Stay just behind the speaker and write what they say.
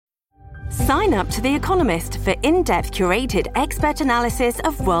Sign up to The Economist for in-depth curated expert analysis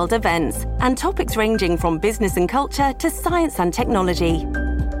of world events and topics ranging from business and culture to science and technology.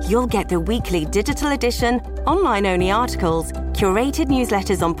 You'll get the weekly digital edition, online-only articles, curated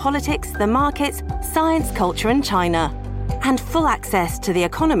newsletters on politics, the markets, science, culture and China, and full access to The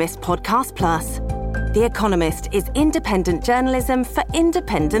Economist Podcast Plus. The Economist is independent journalism for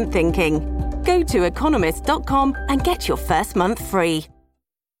independent thinking. Go to economist.com and get your first month free.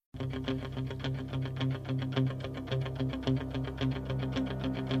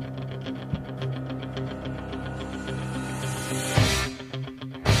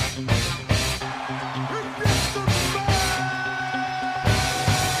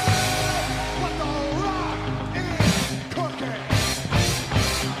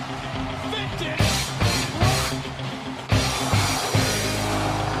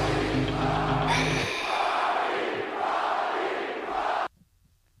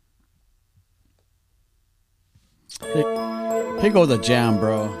 Here goes the jam,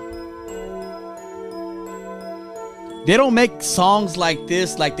 bro. They don't make songs like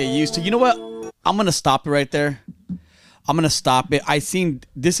this like they used to. You know what? I'm going to stop it right there. I'm going to stop it.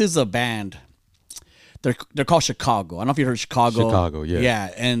 This is a band. They're called Chicago. I don't know if you heard Chicago. Chicago, yeah.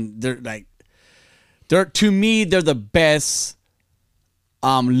 Yeah, and to me, they're the best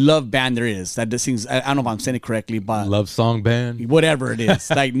love band there is. That just seems, I don't know if I'm saying it correctly, but love song band, whatever it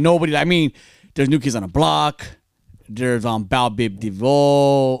is. Like nobody, I mean, there's New Kids on the Block. There's Bow Bib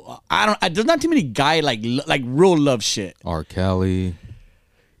DeVoe. There's not too many guys like real love shit. R. Kelly.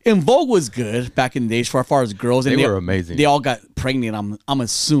 En Vogue was good back in the days for as far as girls. They were amazing. They all got pregnant. I'm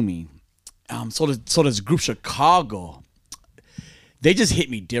assuming. So does group Chicago. They just hit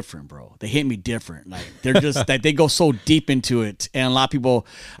me different, bro. They hit me different. Like they're just that they go so deep into it, and a lot of people.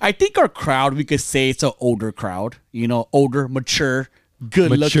 I think our crowd, we could say it's an older crowd. You know, older, mature,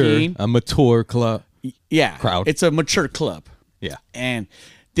 good looking, a mature club. Yeah, crowd. It's a mature club. Yeah, and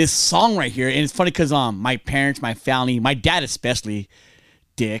this song right here, and it's funny because my parents, my family, my dad especially,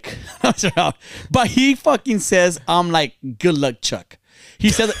 dick, but he fucking says I'm like Good Luck Chuck. He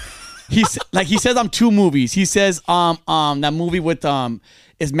says he says I'm two movies. He says that movie with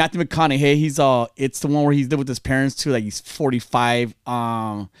it's Matthew McConaughey. He's it's the one where he's lived with his parents too. Like he's 45.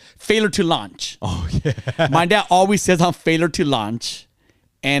 Failure to Launch. Oh yeah. My dad always says I'm Failure to Launch.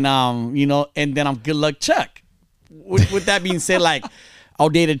 And and then I'm Good Luck Chuck. With that being said, like I'll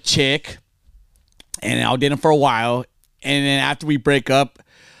date a chick, and I'll date him for a while, and then after we break up,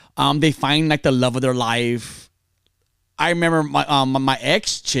 they find like the love of their life. I remember my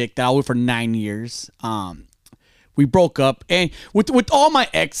ex chick that I was with for 9 years. We broke up, and with all my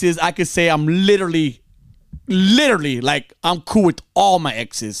exes, I could say I'm literally like I'm cool with all my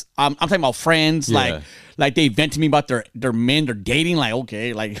exes. I'm talking about friends, yeah. like they vent to me about their men they're dating. Like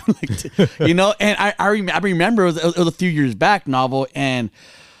okay, like you know. And I remember it was a few years back, Novel, and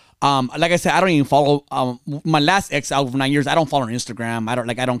like I said, I don't even follow my last ex out for 9 years. I don't follow her on Instagram.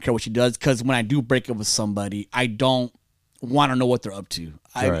 I don't care what she does, because when I do break up with somebody, I don't want to know what they're up to.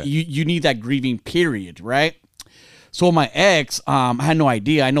 Right. You need that grieving period, right? So my ex, I had no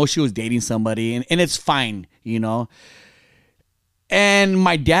idea. I know she was dating somebody, and it's fine, you know. And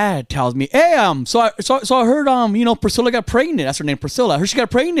my dad tells me, "Hey, so I heard, Priscilla got pregnant. That's her name, Priscilla. I heard she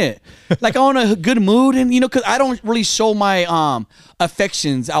got pregnant. Like I'm in a good mood, and because I don't really show my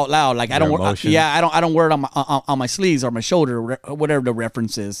affections out loud. Like I don't wear it on my sleeves or my shoulder, or whatever the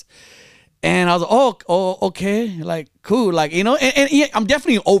reference is." And I was like, oh, okay, like cool, like and yeah, I'm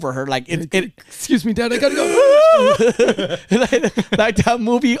definitely over her. Like it excuse me, Dad, I gotta go. like that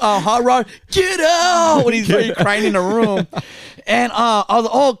movie, Hot Rod, get out when he's very crying in the room. And I was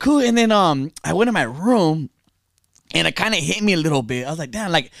like, oh, cool. And then I went in my room, and it kind of hit me a little bit. I was like,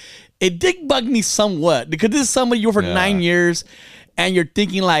 damn, like it did bug me somewhat, because this is somebody you were for 9 years. And you're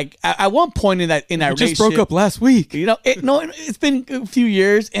thinking like at one point in that relationship, just broke up last week. It's been a few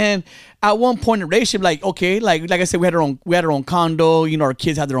years, and at one point in the relationship, like okay, like I said, we had our own condo. Our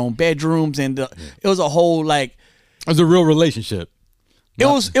kids had their own bedrooms, and it was a whole like. It was a real relationship. It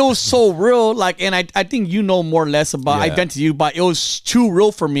was so real, like, and I think more or less about. I vent to you, but it was too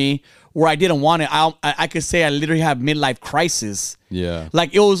real for me, where I didn't want it. I could say I literally have midlife crisis. Yeah.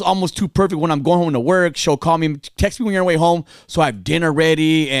 Like it was almost too perfect. When I'm going home to work, she'll call me, text me when you're on the way home, so I have dinner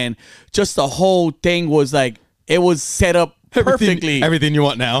ready, and just the whole thing was like it was set up perfectly. Everything you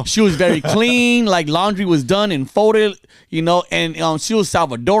want now. She was very clean, like laundry was done and folded, and she was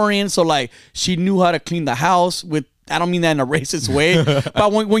Salvadorian, so like she knew how to clean the house with. I don't mean that in a racist way,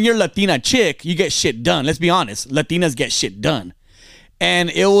 but when you're a Latina chick, you get shit done. Let's be honest, Latinas get shit done. And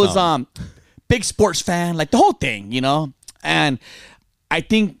it was big sports fan, like the whole thing, And I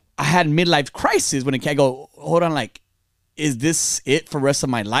think I had midlife crisis when I go, hold on, like, is this it for the rest of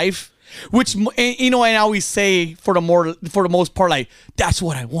my life? Which, you know, I always say for the most part, like, that's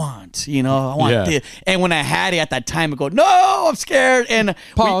what I want. You know, I want this. And when I had it at that time, I go, no, I'm scared. And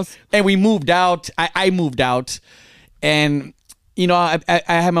pause. We moved out. I moved out, and you know, I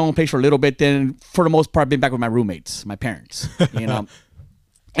had my own place for a little bit. Then, for the most part, I've been back with my roommates, my parents. You know,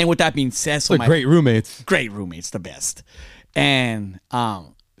 and with that being said, so great roommates, the best. And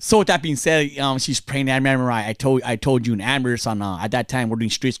so with that being said, she's praying. I remember I told you and Amber's on at that time we're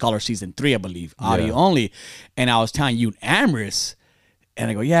doing Street Scholar season 3, I believe, audio only, and I was telling you and Amber's, and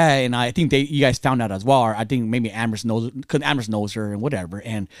I go, yeah, and I think you guys found out as well. Or I think maybe Amber's knows, because Amber's knows her and whatever,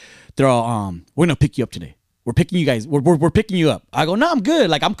 and they're all we're gonna pick you up today. We're picking you guys. We're picking you up. I go, no, I'm good.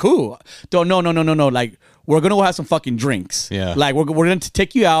 Like, I'm cool. No. Like, we're gonna go have some fucking drinks. Yeah. Like, we're gonna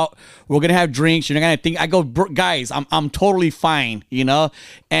take you out. We're gonna have drinks. You're not gonna think. I go, guys, I'm totally fine. You know.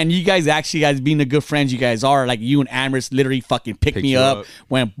 And you guys being the good friends you guys are, like, you and Amherst literally fucking picked me up.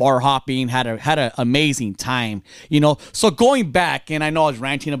 Went bar hopping. Had an amazing time. You know. So going back, and I know I was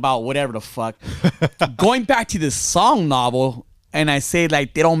ranting about whatever the fuck. Going back to this song novel. And I say,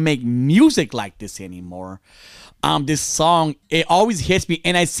 like, they don't make music like this anymore. This song, it always hits me.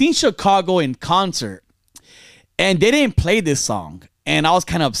 And I seen Chicago in concert, and they didn't play this song. And I was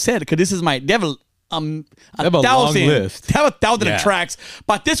kind of upset because this is my devil. They have a long list. They have 1,000 tracks,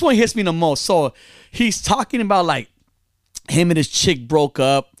 but this one hits me the most. So he's talking about, like, him and his chick broke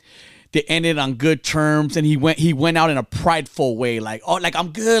up. They ended on good terms, and he went out in a prideful way, like, oh, like,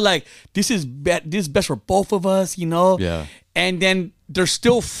 I'm good, like, this is best for both of us, you know. Yeah. And then they're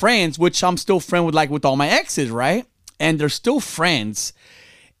still friends, which I'm still friend with all my exes, right? And they're still friends.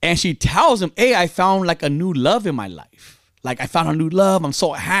 And she tells him, hey, I found, like, a new love in my life. Like, I found a new love. I'm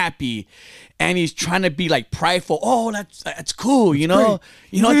so happy. And he's trying to be, like, prideful. Oh, that's cool, you know? Great.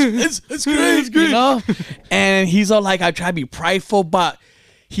 You know, it's great, you know? And he's all like, I try to be prideful, but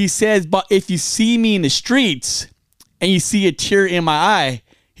he says, but if you see me in the streets and you see a tear in my eye,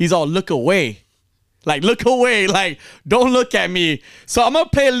 he's all, look away. Like, look away. Like, don't look at me. So I'm going to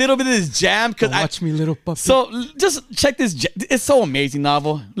play a little bit of this jam. Watch me, little puppy. So just check this. It's so amazing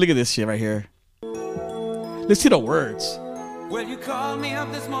novel. Look at this shit right here. Listen to the words. Well, you called me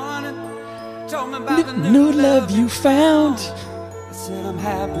up this morning, told me about the new love you found. I said I'm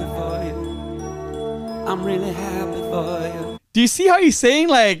happy for you. I'm really happy for you. Do you see how he's saying,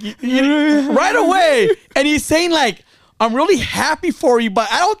 like, right away? And he's saying, like, I'm really happy for you,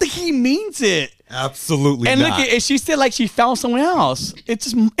 but I don't think he means it. Absolutely and not. Look, and she said, like, she found someone else.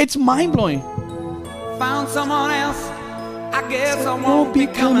 It's mind blowing. Found someone else. I guess I won't be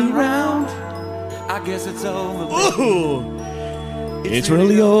coming round. I guess it's over. Ooh, it's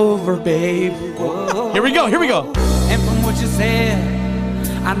really over, babe. Whoa. Here we go. And from what you said,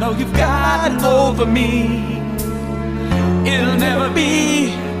 I know you've gotten over me. It'll never be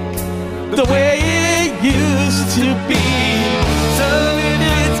the way it used to be. So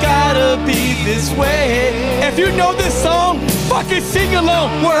it's gotta be this way. If you know this song, fucking sing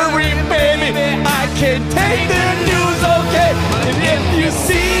along. Worry, baby, I can take the news, okay? And if you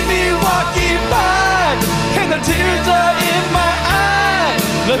see me walking by and the tears are in my eyes,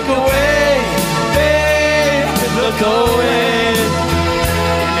 look away, babe, look away.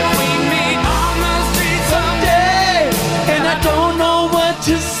 Don't know what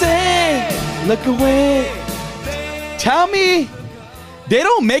to say. Look away. Tell me, they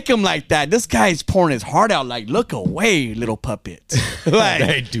don't make him like that. This guy's pouring his heart out, like, look away, little puppet. Like,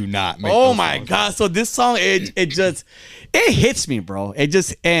 they do not make oh my God. So this song, it hits me, bro.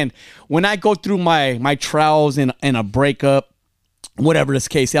 And when I go through my trials in a breakup, whatever this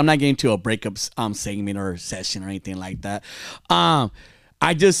case, I'm not getting to a breakup segment or session or anything like that.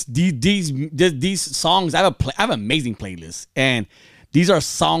 I just these songs. I have an amazing playlist, and these are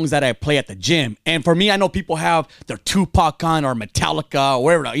songs that I play at the gym. And for me, I know people have their Tupac on or Metallica or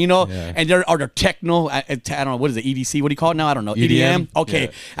wherever, you know, and they're techno. I don't know, what is it, EDC? What do you call it now? I don't know. EDM. Okay,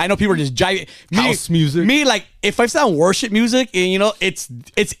 yeah. I know people are just jiving. House music. Me, like, if I sound worship music, and you know, it's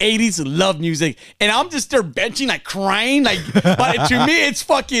 80s love music, and I'm just there benching, like, crying, like, but to me,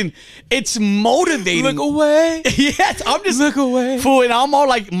 it's motivating. Look away. Yes, I'm just look away. Fool, and I'm all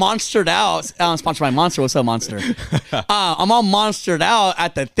like monstered out. Sponsored by Monster. What's up, Monster? I'm all monstered out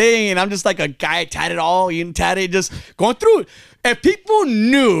at the thing, and I'm just like a guy tatted, just going through it. If people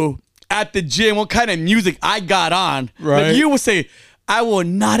knew at the gym what kind of music I got on, right, like, you would say, I will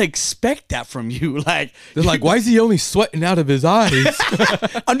not expect that from you. Like, they're like, why is he only sweating out of his eyes?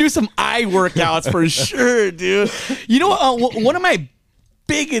 I'll do some eye workouts for sure, dude. You know, one of my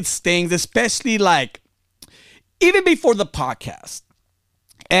biggest things, especially like even before the podcast,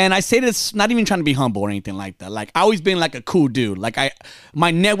 And I say this not even trying to be humble or anything like that. Like, I always been like a cool dude. Like,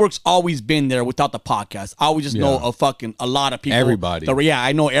 my network's always been there without the podcast. I always just know a lot of people. Everybody.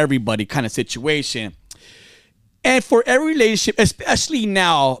 I know everybody kind of situation. And for every relationship, especially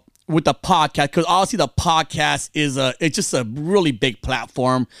now with the podcast, because obviously the podcast it's just a really big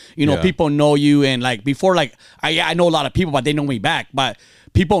platform. You know, people know you, and like before, like I know a lot of people, but they know me back. But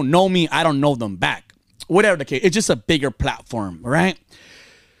people know me, I don't know them back. Whatever the case, it's just a bigger platform, right?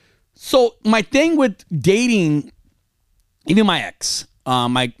 So my thing with dating, even my ex,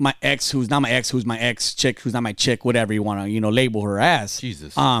 my ex who's not my ex, who's my ex chick, who's not my chick, whatever you want to label her as.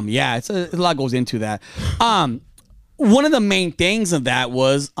 Jesus. Yeah, it's a lot goes into that. One of the main things of that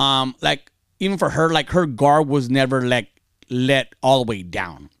was like, even for her, like her guard was never like let all the way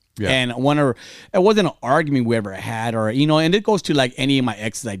down. Yeah. And it wasn't an argument we ever had, or and it goes to like any of my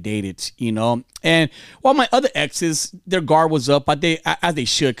exes I dated, and while my other exes, their guard was up, but as they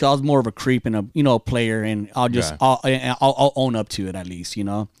should, because I was more of a creep and a player, and I'll own up to it at least,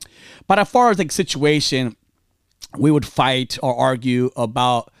 But as far as like situation, we would fight or argue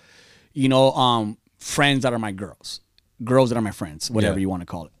about, friends that are my girls that are my friends, whatever you want to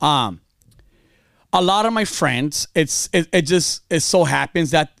call it. A lot of my friends, it so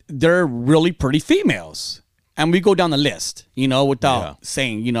happens that they're really pretty females. And we go down the list, without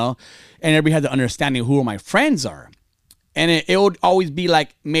saying, and everybody has the understanding of who my friends are. And it would always be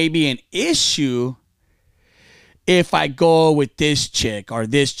like maybe an issue if I go with this chick, or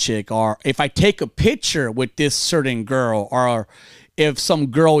if I take a picture with this certain girl, or if some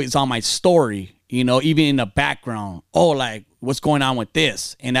girl is on my story, even in the background, like, what's going on with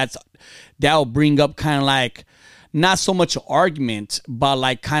this? And that'll bring up kind of like, not so much an argument, but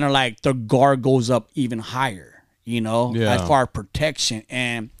like kind of like the guard goes up even higher, as far as protection.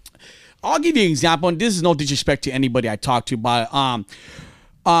 And I'll give you an example, and this is no disrespect to anybody I talk to, but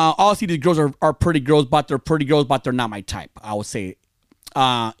obviously these girls are pretty girls, but they're not my type, I would say.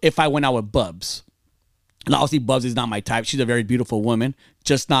 If I went out with Bubs, and obviously Bubs is not my type. She's a very beautiful woman,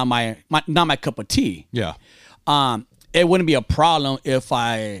 just not my cup of tea. Yeah. It wouldn't be a problem if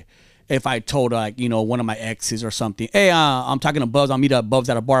I told like, one of my exes or something, hey, I'm talking to Bubs, I'll meet up Bubs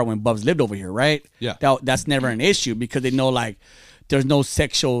at a bar when Bubs lived over here, right? Yeah. That's never an issue, because they know like there's no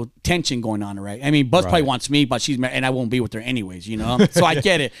sexual tension going on, right? I mean, Bubs probably wants me, but she's married, and I won't be with her anyways, So I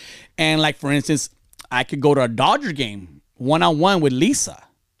get it. And like, for instance, I could go to a Dodger game one-on-one with Lisa.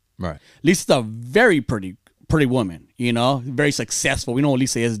 Right. Lisa's a very pretty woman, very successful. We know what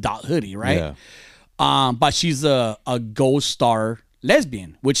Lisa is, Dot Hoodie, right? Yeah. But she's a gold star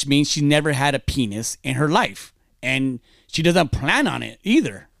lesbian, which means she never had a penis in her life, and she doesn't plan on it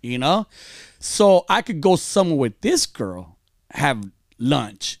either, So I could go somewhere with this girl, have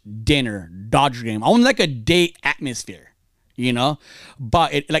lunch, dinner, Dodger game, on like a date atmosphere,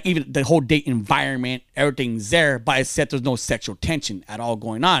 but it, like, even the whole date environment, everything's there, but except there's no sexual tension at all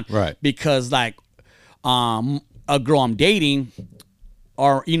going on, right? Because like a girl I'm dating,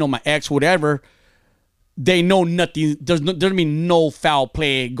 or my ex, whatever, they know nothing. There's gonna be no foul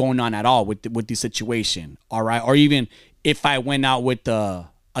play going on at all with the situation. All right, or even if I went out with a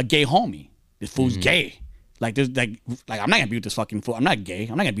gay homie, this fool's gay. Like, there's like I'm not gonna be with this fucking fool. I'm not gay.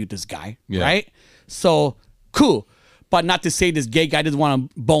 I'm not gonna be with this guy. Yeah. Right? So cool, but not to say this gay guy doesn't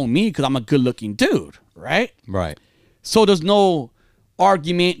want to bone me because I'm a good looking dude. Right? Right. So there's no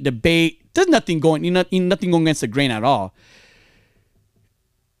argument, debate. There's nothing going. Nothing going against the grain at all.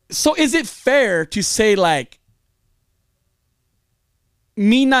 So is it fair to say like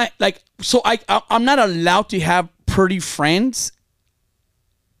me not like, so I'm not allowed to have pretty friends?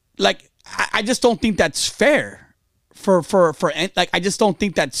 Like, I just don't think that's fair for like, I just don't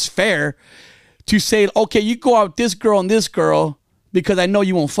think that's fair to say, okay, you go out with this girl and this girl because I know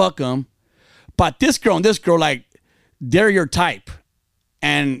you won't fuck them, but this girl and this girl, like, they're your type,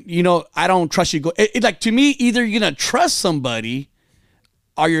 and I don't trust you. Like, to me, either you're gonna trust somebody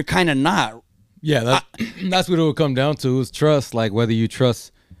or you're kind of not. Yeah, that's what it would come down to, is trust. Like, whether you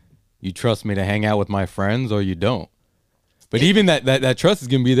trust me to hang out with my friends or you don't. But even that trust is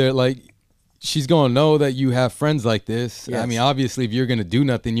gonna be there. Like, she's gonna know that you have friends like this. Yes. I mean, obviously, if you're gonna do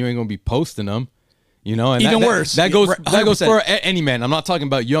nothing, you ain't gonna be posting them. And even worse. That goes for any man. I'm not talking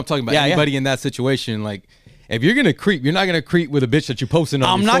about you. I'm talking about anybody in that situation. Like, if you're gonna creep, you're not gonna creep with a bitch that you're posting on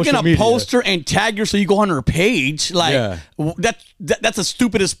I'm your not social gonna media. post her and tag her so you go on her page. Like, that's the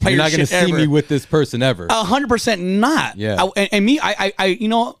stupidest player shit ever. You're not gonna see me with this person ever. 100% not. Yeah. And me, I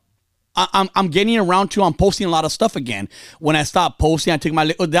I'm getting around to. I'm posting a lot of stuff again. When I stopped posting, I took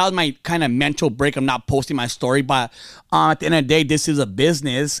that was my kind of mental break. I'm not posting my story, but at the end of the day, this is a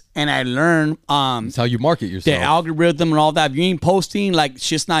business, and I learned It's how you market yourself. the algorithm and all that. If you ain't posting, like, it's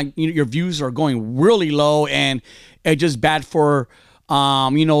just not. Your views are going really low, and it's just bad for.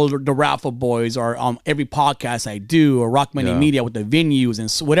 The Raffle Boys, or every podcast I do, or Rock Money Media with the venues, and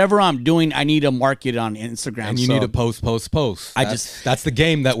so whatever I'm doing, I need to market it on Instagram. And you need to post. That's the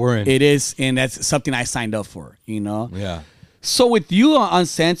game that we're in. It is, and that's something I signed up for. Yeah. So with you on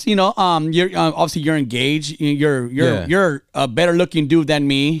Sense, you're obviously you're engaged. You're a better looking dude than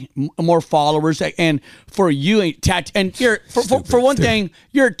me, more followers, and for you, and you're for one thing,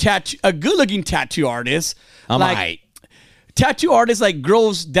 you're a good looking tattoo artist. Tattoo artists, like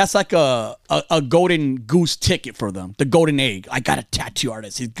girls, that's like a golden goose ticket for them. The golden egg. I got a tattoo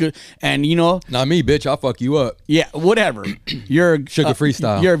artist. He's good, and Not me, bitch. I'll fuck you up. Yeah, whatever. You're Sugar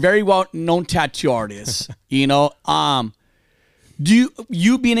Freestyle. You're a very well known tattoo artist. Do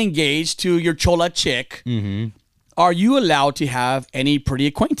you being engaged to your chola chick? Mm-hmm. Are you allowed to have any pretty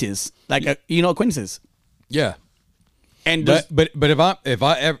acquaintances, acquaintances? Yeah. And but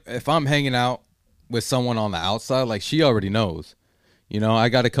if I'm hanging out with someone on the outside, like, she already knows. I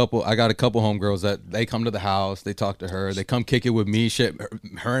got a couple homegirls that they come to the house, they talk to her, they come kick it with me. Shit,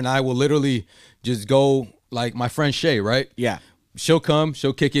 her and I will literally just go, like my friend Shay, right? Yeah. She'll come,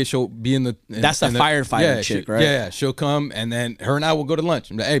 she'll kick it, she'll be in the. That's the firefighter chick, right? Yeah, she'll come, and then her and I will go to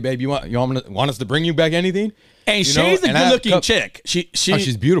lunch. I'm like, hey, babe, you want us to bring you back anything? And Shay's a good-looking chick.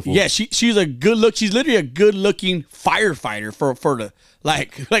 She's beautiful. Yeah, she's a good look. She's literally a good-looking firefighter for the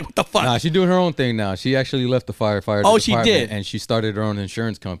like what the fuck. Nah, she's doing her own thing now. She actually left the firefighter. Oh, she did, and she started her own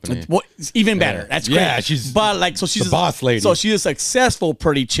insurance company. What? Even better. Yeah. That's great. Yeah, she's she's the boss lady. So she's a successful,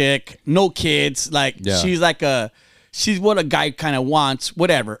 pretty chick, no kids. She's what a guy kind of wants.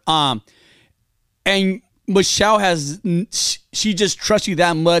 Whatever. And Michelle she just trusts you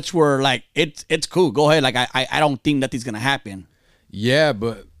that much where, like, it's cool. Go ahead. Like, I don't think nothing's gonna happen. Yeah,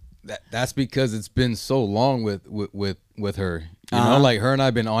 but that's because it's been so long with her. Like, her and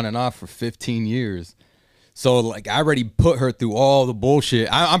I've been on and off for 15 years. So, like, I already put her through all the bullshit.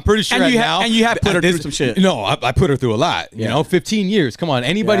 I'm pretty sure now. And you have put her through some shit. No, I put her through a lot. 15 years. Come on,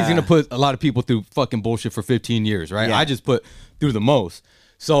 anybody's gonna put a lot of people through fucking bullshit for 15 years, right? Yeah. I just put through the most.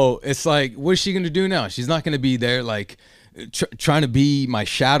 So it's like, what is she gonna do now? She's not gonna be there, like, trying to be my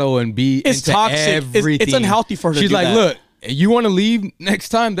shadow and be It's into toxic. everything. It's unhealthy for her. She's to do like, that. look, you want to leave next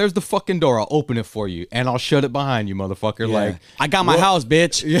time? There's the fucking door. I'll open it for you, and I'll shut it behind you, motherfucker. Yeah. Like, I got my house,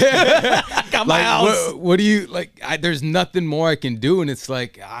 bitch. Yeah, I got my house. What do you like? There's nothing more I can do, and it's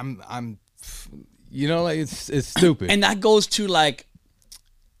like I'm, like, it's stupid. And that goes to, like,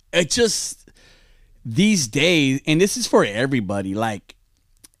 it just these days, and this is for everybody. Like,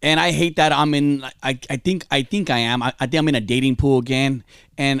 and I hate that I'm in. I think I am. I think I'm in a dating pool again.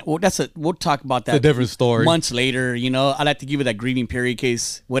 And we'll talk about that. It's a different story. Months later, I like to give it that grieving period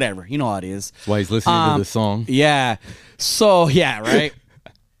case. Whatever, you know how it is. That's why he's listening to this song. Yeah. So yeah, right.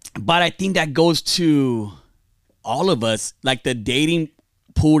 But I think that goes to all of us. Like, the dating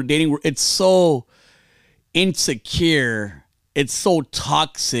pool, it's so insecure. It's so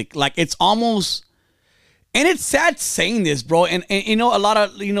toxic. Like, it's almost. And it's sad saying this, bro. And a lot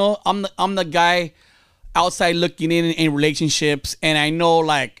of, I'm the guy outside looking in relationships, and I know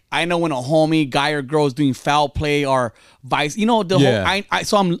when a homie, guy or girl, is doing foul play or vice, whole.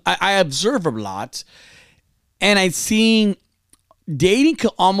 I observe a lot, and I've seen dating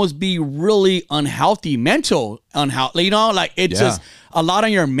could almost be really unhealthy, mental unhealthy. Like, it's just a lot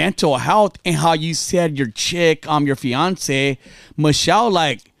on your mental health, and how you said your chick, your fiance, Michelle,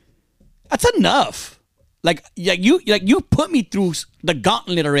 like, that's enough. Like you put me through the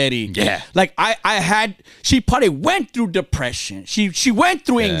gauntlet already. Yeah. Like, she probably went through depression. She went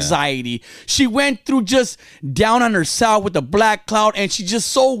through anxiety. She went through just down on herself with the black cloud, and she's just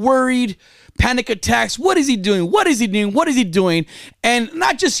so worried. Panic attacks. What is he doing? What is he doing? What is he doing? And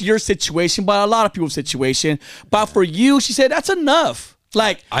not just your situation, but a lot of people's situation. But for you, she said, that's enough.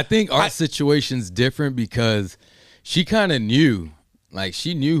 Like, I think our situation's different because she kind of knew. Like,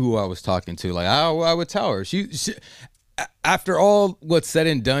 she knew who I was talking to. Like, I would tell her. She after all what's said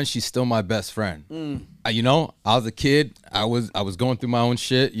and done, she's still my best friend. I was a kid. I was going through my own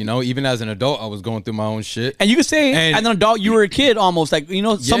shit, you know. Even as an adult, I was going through my own shit. And you could say, as an adult, you were a kid almost. Like, you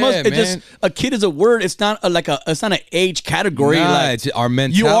know, some of us, it just, a kid is a word. It's not it's not an age category. Nah, like, it's our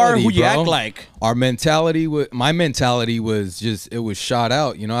mentality. You are who you bro. act like. Our mentality, my mentality was just, it was shot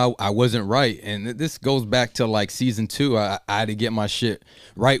out. You know, I wasn't right. And this goes back to like season 2. I had to get my shit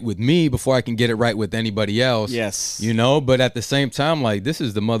right with me before I can get it right with anybody else. Yes. You know, but at the same time, like, this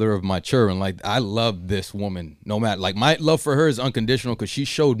is the mother of my children. Like, I love this woman no matter. Like, my love for her is unconditional because she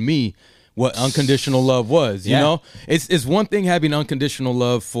showed me what unconditional love was. You know, it's one thing having unconditional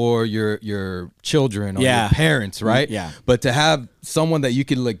love for your children or your parents, right? Yeah. But to have someone that you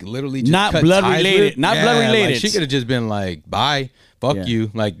could like literally just not cut blood ties related, with, not blood related. Like, she could have just been like, bye, fuck you,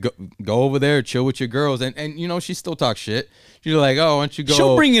 like go over there, chill with your girls, and you know she still talks shit. She's like, oh, why don't you go?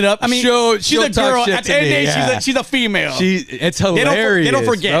 She'll bring it up. I mean, she's a girl. At the end of the day, she's a female. It's hilarious. They don't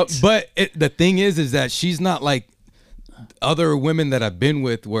forget. But the thing is that she's not like other women that I've been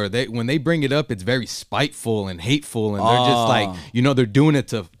with, where when they bring it up, it's very spiteful and hateful, and they're just like, you know, they're doing it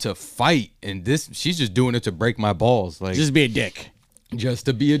to fight, and she's just doing it to break my balls, like just be a dick, just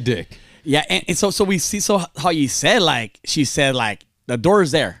to be a dick. Yeah, and so we see how you said, like, she said, like, the door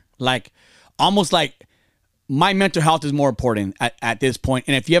is there, like, almost like my mental health is more important at this point.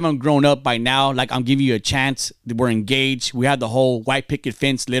 And if you haven't grown up by now, like, I'm giving you a chance. We're engaged. We had the whole white picket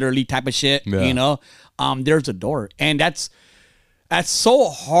fence, literally type of shit. Yeah. You know, there's a door, and that's so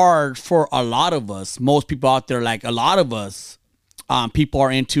hard for a lot of us. Most people out there, like a lot of us, people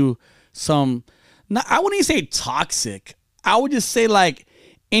are into some. I wouldn't even say toxic. I would just say like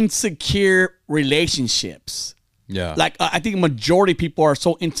insecure relationships. Yeah, like I think a majority of people are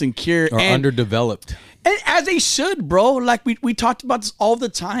so insecure or and underdeveloped. And as they should, bro. Like we talked about this all the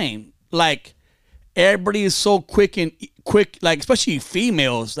time. Like everybody is so quick, like especially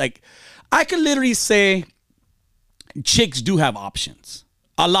females. Like I could literally say chicks do have options.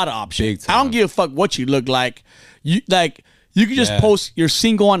 A lot of options. I don't give a fuck what you look like. You can just post you're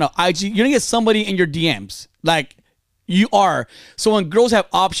single on a IG. You're gonna get somebody in your DMs. Like you are. So when girls have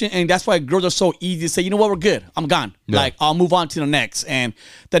options, and that's why girls are so easy to say, you know what, we're good. I'm gone. Yeah. Like I'll move on to the next, and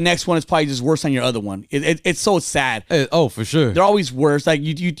the next one is probably just worse than your other one. It's so sad. Oh, for sure. They're always worse. Like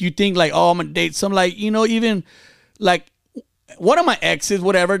you think like, oh, I'm gonna date some, like, you know, even like one of my exes,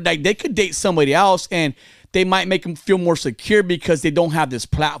 whatever. Like they could date somebody else, and they might make them feel more secure because they don't have this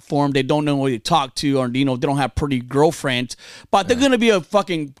platform. They don't know who to talk to, or, you know, they don't have pretty girlfriends. But they're gonna be a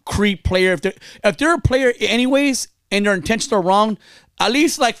fucking creep player if they're a player anyways. And their intentions are wrong. At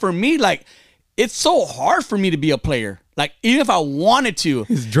least, like, for me, like, it's so hard for me to be a player. Like, even if I wanted to.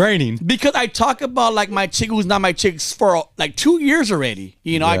 It's draining. Because I talk about, like, my chick who's not my chick for, like, 2 years already.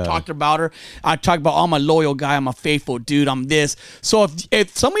 You know, I talked about her. I talked about, I'm a loyal guy. I'm a faithful dude. I'm this. So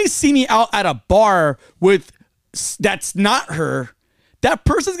if somebody see me out at a bar with that's not her, that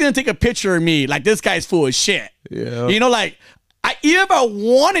person's going to take a picture of me. Like, this guy's full of shit. Yeah. You know, like, even if I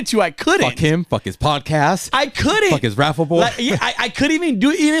wanted to, I couldn't. Fuck him. Fuck his podcast. I couldn't. Fuck his raffle boy. Like, I couldn't even do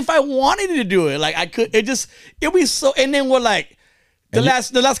it, even if I wanted to do it. Like I could. It was so. And then what? Like the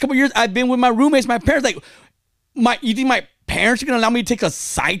last couple of years, I've been with my roommates, my parents. Like you think my parents are gonna allow me to take a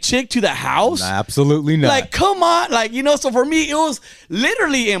side chick to the house? Nah, absolutely not. Like, come on. Like, you know. So for me, it was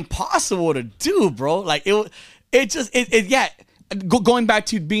literally impossible to do, bro. Like going back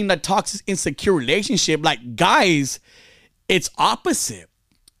to being a toxic, insecure relationship. Like guys. It's opposite.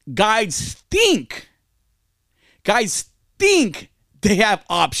 Guys think they have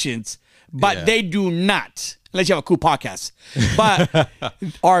options, but they do not. Unless you have a cool podcast, but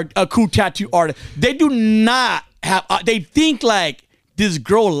or a cool tattoo artist, they do not have. They think like this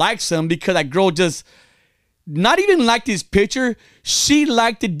girl likes them because that girl just not even liked this picture. She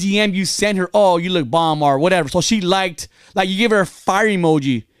liked the DM you sent her. Oh, you look bomb or whatever. So she liked, like, you give her a fire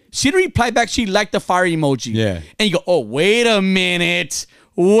emoji. She didn't reply back. She liked the fire emoji. Yeah. And you go, oh, wait a minute.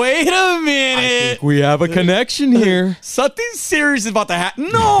 I think we have a connection here. Something serious is about to happen.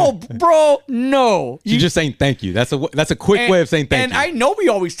 No, bro, no. You're just saying thank you. That's a quick way of saying thank you. And I know we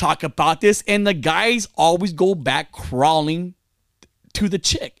always talk about this, and the guys always go back crawling to the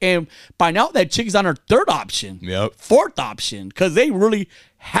chick. And by now, that chick is on her third option. Yep. Fourth option, because they really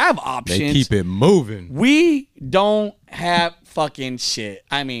have options. They keep it moving. We don't have fucking shit.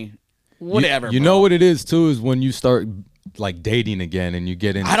 I mean, whatever. You know what it is too, is when you start like dating again and you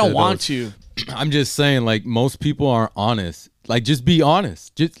get into I don't want to. I'm just saying, like, most people aren't honest. Like, just be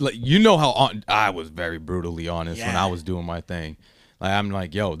honest. Just like, you know how I was very brutally honest when I was doing my thing. Like, I'm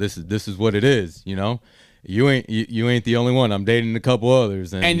like, yo, this is what it is, you know? you ain't the only one. I'm dating a couple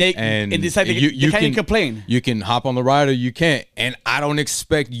others, and they decide they can't even complain. You can hop on the ride or you can't, and I don't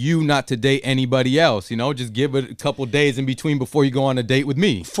expect you not to date anybody else. You know, just give it a couple days in between before you go on a date with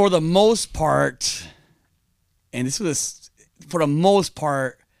me. For the most part, for the most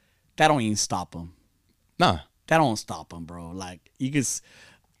part, that don't even stop them. Nah, that don't stop them, bro. Like you just,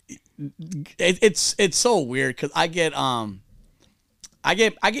 it's so weird because I get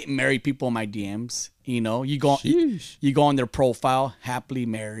married people in my DMs. You know, you go on their profile, happily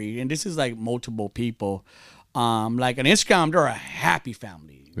married, and this is like multiple people. Like on Instagram, they're a happy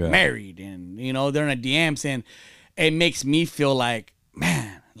family, married, and you know they're in the DMs, and it makes me feel like,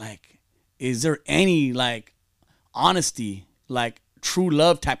 man, like, is there any like honesty, like true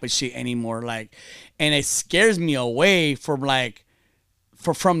love type of shit anymore? Like, and it scares me away from like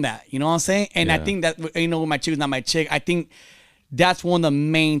from that. You know what I'm saying? And I think that, you know, my chick is not my chick. I think that's one of the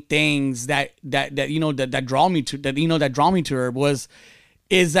main things that you know that draw me to her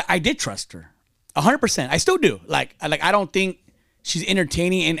is that I did trust her 100%. I still do. Like I don't think she's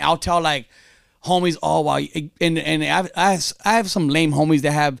entertaining, and I'll tell like homies, oh wow, and I have some lame homies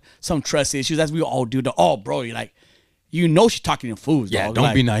that have some trust issues, as we all do. Oh bro, you're like, you know she's talking to fools. Yeah, dog.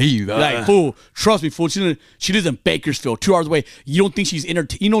 don't be naive. Like, fool, trust me, fool. She lives in Bakersfield, 2 hours away. You don't think she's you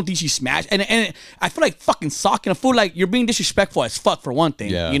don't think she's smashed? And I feel like fucking socking a fool. Like, you're being disrespectful as fuck for one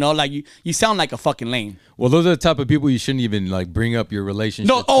thing. Yeah. You know, like you sound like a fucking lame. Well, those are the type of people you shouldn't even like bring up your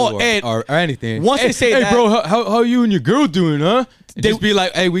relationship or anything. Once they say, hey, that, bro, how you and your girl doing, huh? Just be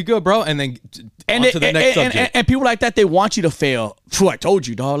like, hey, we good, bro, and then on to the next subject. And people like that, they want you to fail. Fool, I told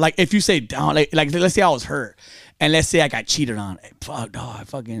you, dog. Like, if you say, like let's say I was hurt. And let's say I got cheated on. Hey, fuck, dog,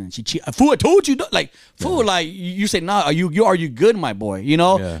 she cheated. Fool, I told you, dog. Like, fool, like you say, nah, are you good, my boy? You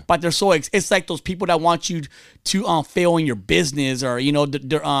know. Yeah. But they're so it's like those people that want you to fail in your business, or you know,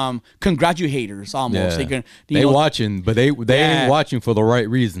 they're congratulators almost. Yeah. They watching, but they ain't watching for the right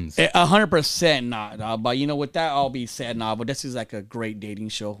reasons. 100% not. Dog. But you know, with that all be said, nah. But this is like a great dating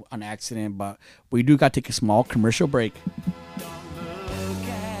show on accident. But we do got to take a small commercial break.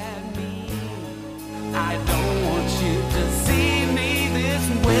 I don't want you to see me this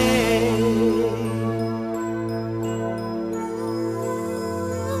way.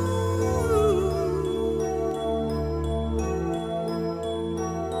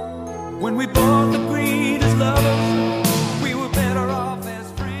 When we both agreed as lovers, we were better off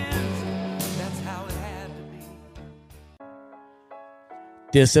as friends. That's how it had to be.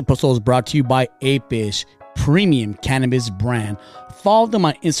 This episode is brought to you by Apish Premium Cannabis Brand. Follow them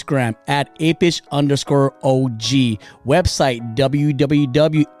on Instagram at apish_OG. Website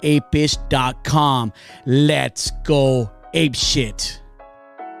www.apish.com. Let's go ape shit.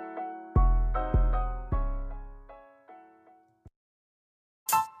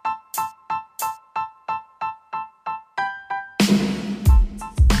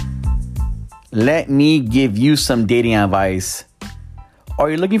 Let me give you some dating advice.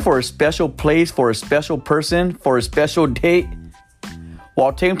 Are you looking for a special place for a special person for a special date?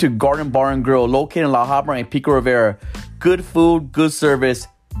 Well, take them to Garden Bar and Grill, located in La Habra and Pico Rivera. Good food, good service.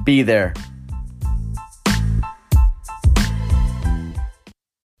 Be there.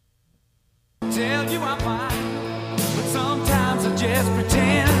 Tell you I'm fine, but sometimes I just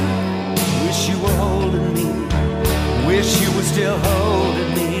pretend. Wish you were holding me. Wish you were still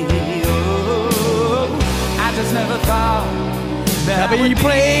holding me. Oh, I just never thought that I would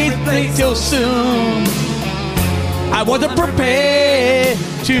play so soon. I wasn't prepared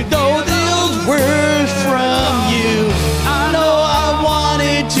to know those words from you. I know I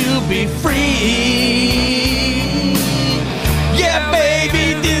wanted to be free. Yeah,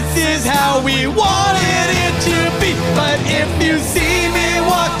 baby, this is how we wanted it to be. But if you see me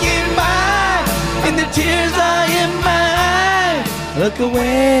walking by and the tears are in my eyes, look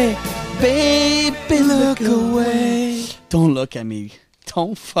away, baby, look away. Don't look at me.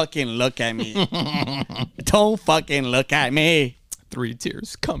 Don't fucking look at me. Don't fucking look at me. 3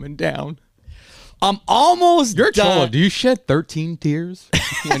 tears coming down. I'm almost You're done. Cholo. Do you shed 13 tears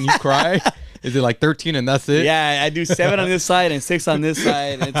when you cry? Is it like 13 and that's it? Yeah, I do 7 on this side and 6 on this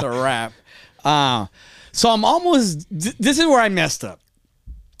side. And it's a wrap. So I'm almost. This is where I messed up.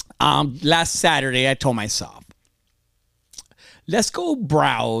 Last Saturday, I told myself, let's go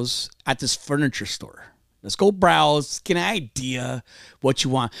browse at this furniture store. Let's go browse, get an idea what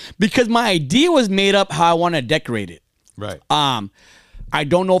you want. Because my idea was made up how I want to decorate it. Right. I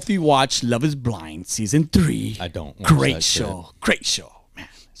don't know if you watched Love is Blind season 3. I don't. Great show. Great show. Man,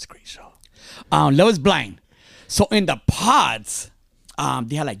 it's a great show. Love is Blind. So in the pods,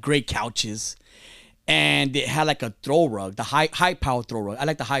 they had like great couches. And they had like a throw rug, the high pile throw rug. I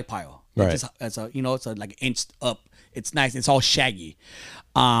like the high pile. Right. It's a it's a like inch up. It's nice. It's all shaggy.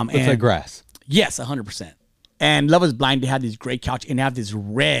 It's like grass. Yes, 100%. And Love Is Blind, they have these great couch and they have this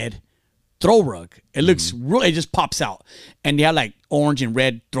red throw rug. It looks really, it just pops out. And they have like orange and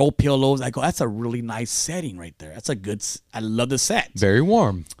red throw pillows. I go, that's a really nice setting right there. That's a good, I love the set. Very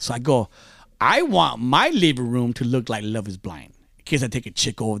warm. So I go, I want my living room to look like Love Is Blind. In case I take a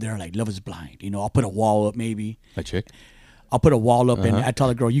chick over there, like Love Is Blind. I'll put a wall up maybe. A chick? I'll put a wall up and I tell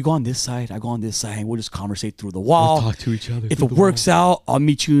the girl, you go on this side, I go on this side, and we'll just conversate through the wall. We'll talk to each other. If it works out, I'll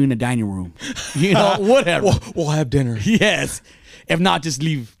meet you in the dining room. Whatever. We'll have dinner. Yes. If not, just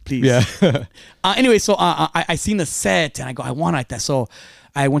leave, please. Yeah. Anyway, so I seen the set and I go, I want it like that. So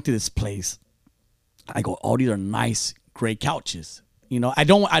I went to this place. I go, oh, these are nice gray couches. I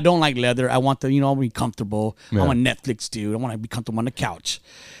don't like leather. I want I want to be comfortable. Yeah. I'm a Netflix dude. I want to be comfortable on the couch.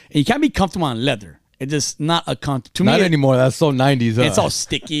 And you can't be comfortable on leather. It's just not a to Not me. anymore. That's so 90s. Huh? It's all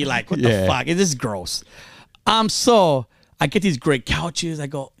sticky. Like, what the Yeah. fuck? It's just gross. So I get these great couches. I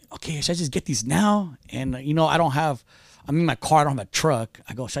go, okay, should I just get these now? And I'm in my car. I don't have a truck.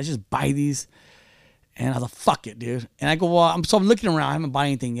 I go, should I just buy these? And I was like, fuck it, dude. And I go, well, I'm looking around. I haven't bought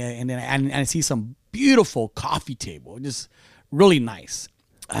anything yet. And then I see some beautiful coffee table, just really nice.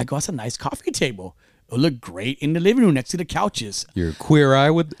 I go, that's a nice coffee table. It'll look great in the living room next to the couches. You're queer eye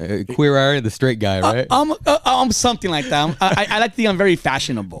the straight guy, right? I'm something like that. I like to think I'm very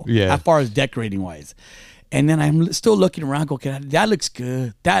fashionable. Yeah. As far as decorating wise. And then I'm still looking around. Go, okay, that looks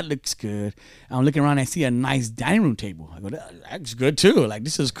good. That looks good. I'm looking around. And I see a nice dining room table. I go, that looks good too. Like,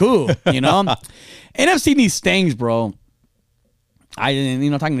 this is cool, And I've seen these things, bro.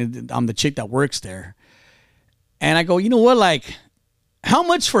 Talking to the chick that works there, and I go, you know what? Like, how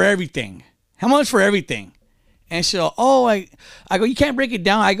much for everything? How much for everything? And she'll, I go, you can't break it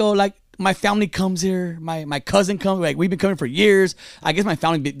down. I go, like, my family comes here. My cousin comes. Like, we've been coming for years. I guess my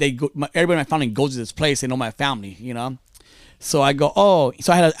family, everybody in my family goes to this place. They know my family, So I go,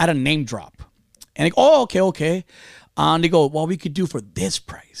 so I had a name drop. And I go, oh, okay. And they go, well, we could do for this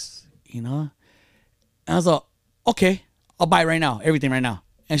price, And I was like, okay, I'll buy it right now. Everything right now.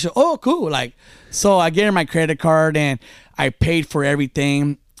 And she, oh, cool. Like, so I get her my credit card and I paid for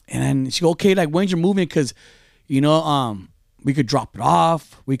everything. And then she go, okay, like, when's your moving? Because, we could drop it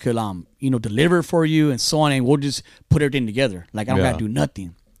off. We could, deliver for you and so on. And we'll just put everything together. Like, I don't got to do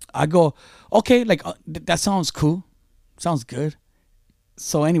nothing. I go, okay, like, that sounds cool. Sounds good.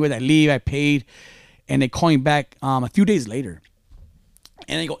 So anyway, I leave. I paid. And they call me back a few days later.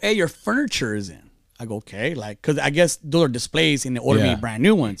 And they go, hey, your furniture is in. I go, okay. Like, because I guess those are displays and they order me brand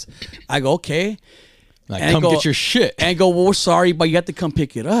new ones. I go, okay. Like, and come get your shit. And I go, well, we're sorry, but you have to come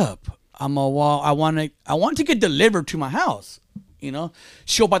pick it up. I'm a, well, I want to get delivered to my house.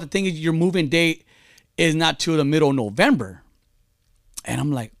 Show about the thing is your moving date is not till the middle of November. And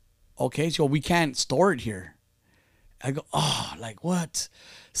I'm like, okay, so we can't store it here. I go, oh, like what?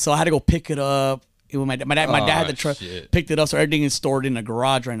 So I had to go pick it up. My dad had the truck, picked it up, so everything is stored in the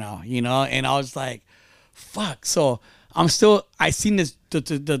garage right now, And I was like, fuck. So I seen this. I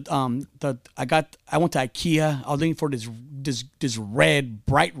went to IKEA. I was looking for this red,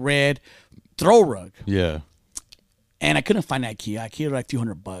 bright red throw rug. Yeah. And I couldn't find IKEA. IKEA was like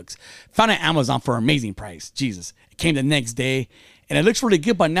 $200. Found it on Amazon for an amazing price. Jesus. It came the next day. And it looks really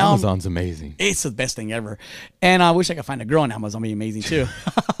good, but now Amazon's amazing. It's the best thing ever. And I wish I could find a girl on Amazon. It'd be amazing too.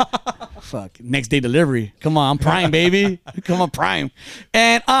 Fuck. Next day delivery. Come on, I'm Prime, baby. Come on, Prime.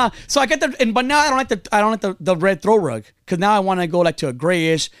 And so I get but now I don't like the red throw rug. Cause now I want to go like to a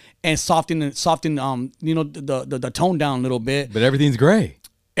grayish and soften the tone down a little bit. But everything's gray.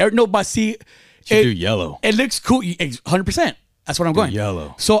 No, but see, do yellow. It looks cool. 100%. That's what I'm going.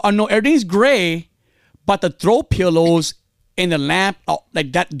 Yellow. So I know everything's gray, but the throw pillows and the lamp,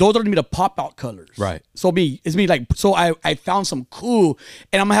 like that, those are gonna be the pop out colors. Right. So I found some cool,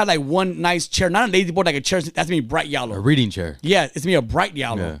 and I'm gonna have like one nice chair, not a lazy board, like a chair that's gonna be bright yellow. A reading chair. Yeah, it's gonna be a bright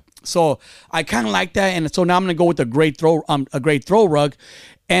yellow. Yeah. So I kind of like that, and so now I'm gonna go with a great throw rug,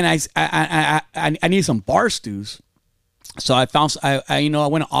 and I need some bar stools. So I found I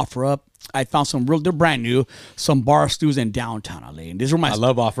went to offer up. I found they're brand new, some bar stools in downtown LA. And these were I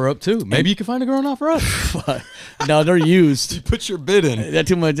love offer up too. Maybe you can find a girl on offer up. No, they're used. Put your bid in. They're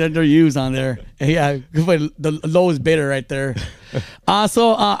too much. They're used on there. Yeah, the lowest bidder right there.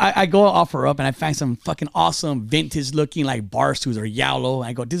 So I go offer up and I find some fucking awesome vintage looking like bar stools or yellow. And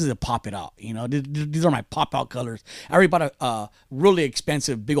I go, this is a pop it out. These are my pop out colors. I already bought a really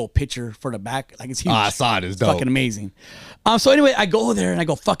expensive big old picture for the back. Like, it's huge. I saw it. It's dope. Fucking amazing. So anyway, I go there and I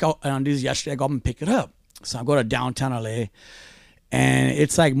go, fuck out. And this yesterday, I go up and pick it up. So I go to downtown LA, and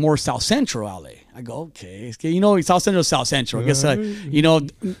it's like more South Central LA. I go, okay. South Central, South Central. I guess,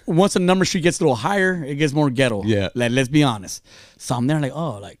 once the number street gets a little higher, it gets more ghetto. Yeah. Like, let's be honest. So I'm there like,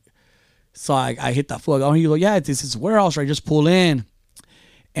 oh, like, so I hit that foot. Oh, he go, yeah, this is warehouse, right? Just pull in.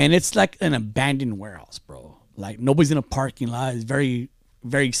 And it's like an abandoned warehouse, bro. Like, nobody's in a parking lot. It's very,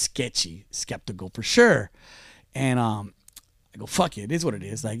 very sketchy, skeptical for sure. And I go, fuck it. It is what it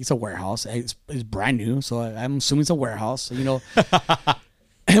is. Like, it's a warehouse. It's brand new. So I'm assuming it's a warehouse,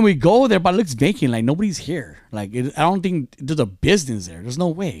 And we go there, but it looks vacant. Like, nobody's here. Like, I don't think there's a business there. There's no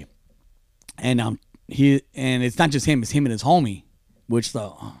way. And and it's not just him. It's him and his homie, which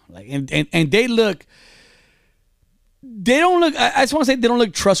and they look. They don't look. I just want to say they don't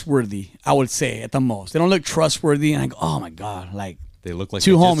look trustworthy. I would say at the most, they don't look trustworthy. And I go, oh my god, like they look like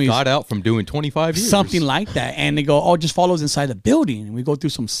two they homies just got out from doing 25 years, something like that. And they go, oh, just follow us inside the building, and we go through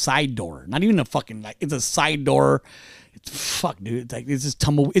some side door. Not even a fucking it's a side door. Fuck, dude. It's like it's just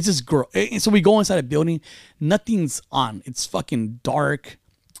tumble. It's just girl. So we go inside a building. Nothing's on. It's fucking dark.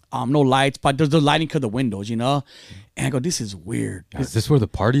 No lights, but there's the lighting because the windows, And I go, this is weird. Is this where the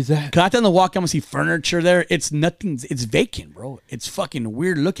party's at? Cause I tend to walk, I'm gonna see furniture there. It's nothing. It's vacant, bro. It's fucking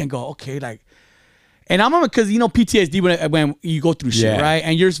weird looking. I go, okay, like, and I'm because PTSD when you go through shit, right?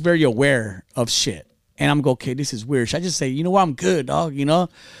 And you're just very aware of shit. And I'm go, okay, this is weird. Should I just say, you know what, I'm good, dog, But I don't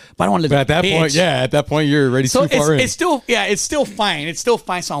want to live. But at that point, you're already too far in. It's still fine. It's still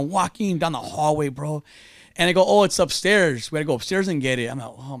fine. So I'm walking down the hallway, bro. And I go, oh, it's upstairs. We gotta go upstairs and get it. I'm like,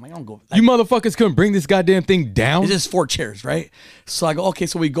 oh my God, go. Like, you motherfuckers couldn't bring this goddamn thing down. It's just 4 chairs, right? So I go, okay.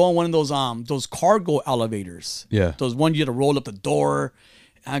 So we go on one of those cargo elevators. Yeah. Those ones you had to roll up the door.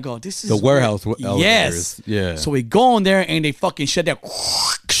 And I go, this is the warehouse elevators. Yes. Yeah. So we go in there and they fucking shut that.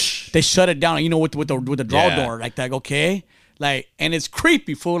 They shut it down. With the draw door like that. Okay. Like, and it's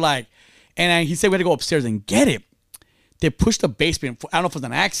creepy, fool. Like, and he said we had to go upstairs and get it. They pushed the basement. I don't know if it was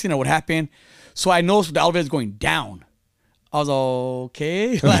an accident or what happened. So I noticed the elevator is going down. I was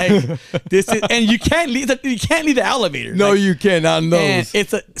okay, like this is, and you can't leave the elevator. No, like, you can't. Not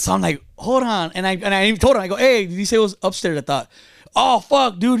those. So I'm like, hold on, and I even told him, I go, hey, did you say it was upstairs? I thought, oh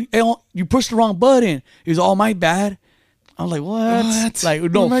fuck, dude, you pushed the wrong button. He was all my bad. I was like, what? Like,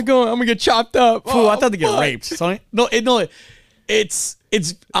 no, where am I going? I'm gonna get chopped up. Fool, I thought to get raped. So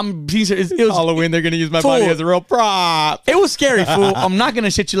I'm being serious. It was Halloween. They're gonna use my body as a real prop. It was scary, fool. I'm not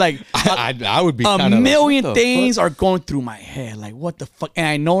gonna shit you. Like I would be. A million things are going through my head. Like, what the fuck? And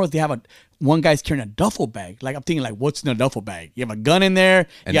I know they have one guy's carrying a duffel bag. Like, I'm thinking, like, what's in a duffel bag? You have a gun in there.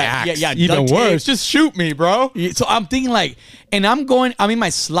 Yeah. Even worse, just shoot me, bro. So I'm thinking, like, and I'm in my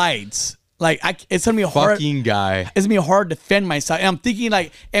slides. Like, it's gonna be hard. Fucking guy. It's gonna be hard to defend myself. And I'm thinking,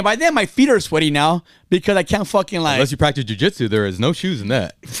 like, and by then my feet are sweaty now because I can't fucking, like. Unless you practice jujitsu, there is no shoes in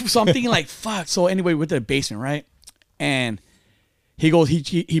that. So I'm thinking, like, fuck. So anyway, we're at the basement, right? And he goes,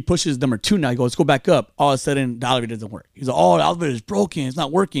 he pushes number 2 now. He goes, let's go back up. All of a sudden, the elevator doesn't work. He's like, oh, the elevator is broken. It's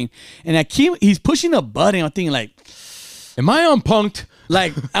not working. And he's pushing a button. I'm thinking, like, am I unpunked?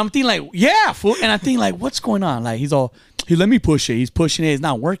 Like, I'm thinking, like, yeah, fool. And I'm thinking, like, what's going on? Like, he's all, let me push it. He's pushing it. It's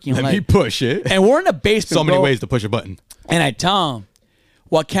not working. Let me push it. And we're in the basement. So many ways to push a button. And I tell him,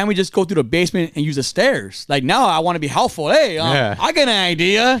 well, can't we just go through the basement and use the stairs? Like, now I want to be helpful. Hey, I got an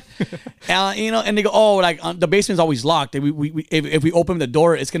idea. And they go, oh, like, the basement's always locked. If we open the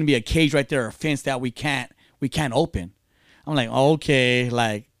door, it's going to be a cage right there, a fence that we can't open. I'm like, okay,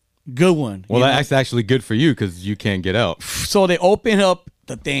 like, good one. Well, that's actually good for you because you can't get out. So they open up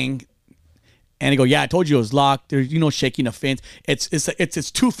the thing. And they go, yeah, I told you it was locked. There's, shaking the fence.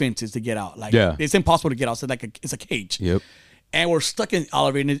 It's 2 fences to get out. Like, it's impossible to get out. So it's a cage. Yep. And we're stuck in the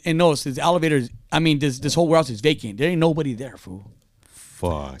elevator. And notice this elevator, this whole warehouse is vacant. There ain't nobody there, fool.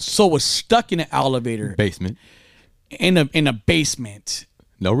 Fuck. So we're stuck in the elevator. Basement. In a basement.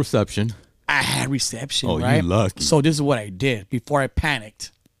 No reception. I had reception, right? Oh, you lucky. So this is what I did before I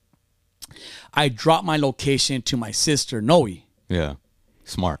panicked. I dropped my location to my sister, Noe. Yeah.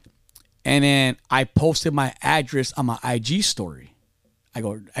 Smart. And then I posted my address on my IG story. I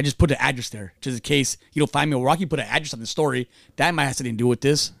just put the address there just in case you don't find me or Rocky put an address on the story. That might have something to do with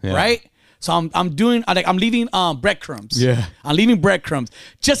this, right? So I'm leaving breadcrumbs. Yeah. I'm leaving breadcrumbs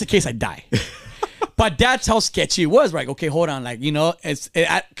just in case I die. But that's how sketchy it was. Right? Okay, hold on. Like, cause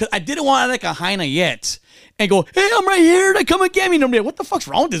I didn't want like a hyena yet. And go, hey, I'm right here. They come and get me. And I'm like, what the fuck's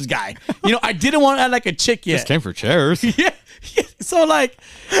wrong with this guy? I didn't want to act like a chick yet. Just came for chairs. Yeah. So like,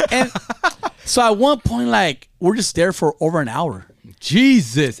 and so at one point, like, we're just there for over an hour.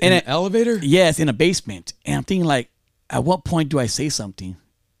 Jesus. In an elevator? Yes, in a basement. And I'm thinking, like, at what point do I say something?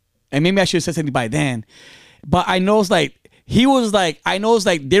 And maybe I should have said something by then. But I know it's like, they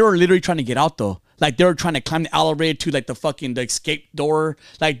were literally trying to get out though. Like they're trying to climb the elevator to like the escape door.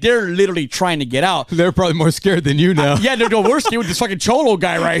 Like they're literally trying to get out. They're probably more scared than you now. Yeah, we're scared with this fucking cholo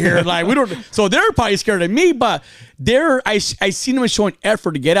guy right here. Like we don't. So they're probably scared of me, but I seen them showing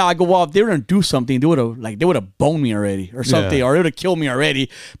effort to get out. I go, well, if they were gonna do something, they would have boned me already or something, or they would have killed me already.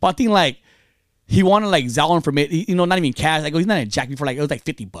 But I think like he wanted like Zao information, you know, not even cash. I go, he's not a jack me for like it was like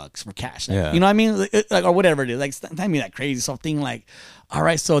 $50 for cash. Like, you know what I mean? Like or whatever it is. Like it's not me that crazy. Something like, all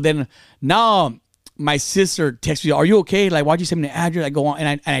right. So then now. My sister texts me, "Are you okay? Like, why'd you send me the address?" I go on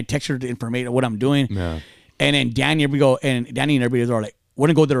and I text her the information of what I'm doing. Yeah. And then Danny and everybody are like, "We're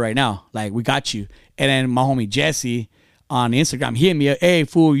gonna go there right now. Like, we got you." And then my homie Jesse on Instagram, he hit me, "Hey,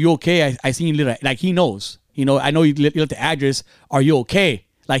 fool, you okay? I seen you little." Like he knows, you know. I know you left the address. Are you okay?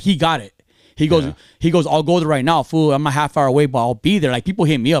 Like he got it. He goes, "I'll go there right now, fool. I'm a half hour away, but I'll be there." Like people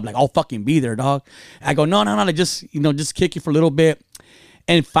hit me up, like I'll fucking be there, dog. I go, no, like just kick you for a little bit.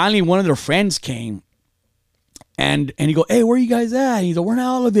 And finally, one of their friends came. And he go, "Hey, where you guys at?" And he's like, "We're in the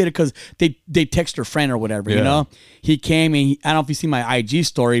elevator," because they text their friend or whatever, you know. He came and I don't know if you see my IG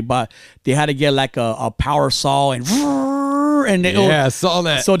story, but they had to get like a power saw and I saw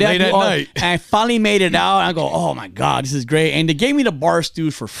that. So late at night. And I finally made it out. And I go, "Oh my god, this is great!" And they gave me the bar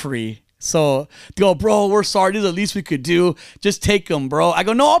stools for free. So they go, "Bro, we're sorry. This is the least we could do. Just take them, bro." I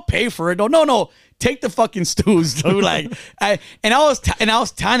go, "No, I'll pay for it." No. Take the fucking stews, dude. Like, I was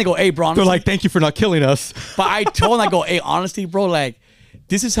trying to go, "Hey, bro." They're like, "Thank you for not killing us." But I told him, I go, "Hey, honestly, bro, like,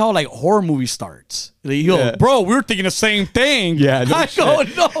 this is how like horror movie starts." Like, you go, "Bro, we were thinking the same thing." Yeah, no I shit. go,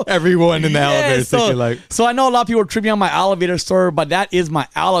 "No." Everyone in the elevator thinking like. So I know a lot of people are tripping on my elevator story, but that is my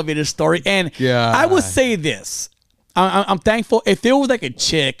elevator story. And I would say this. I'm thankful. If there was like a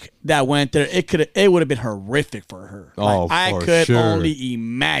chick that went there, it would have been horrific for her. Oh, like, I for could sure. only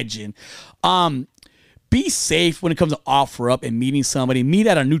imagine. Be safe when it comes to offer up and meeting somebody. Meet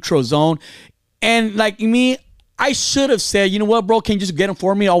at a neutral zone. And like me, I should have said, "You know what, bro? Can you just get them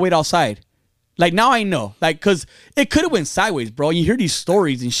for me? I'll wait outside." Like now I know, like, because it could have went sideways, bro. You hear these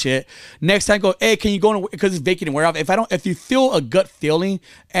stories and shit. Next time, go, "Hey, can you go?" Because it's vacant and warehouse. If you feel a gut feeling,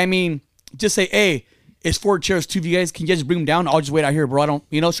 I mean, just say, "Hey, it's 4 chairs, 2 of you guys. Can you just bring them down? I'll just wait out here, bro. I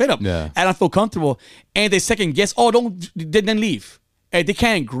don't, straight up. Yeah. I don't feel comfortable." And they second guess. "Oh, then leave." If they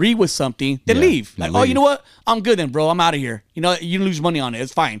can't agree with something, then leave. Like, "Oh, you know what? I'm good then, bro. I'm out of here. You know, you lose money on it.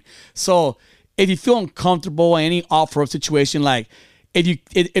 It's fine." So if you feel uncomfortable in any offer-up situation, like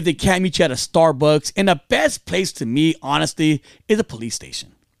if they can't meet you at a Starbucks, and the best place to meet, honestly, is a police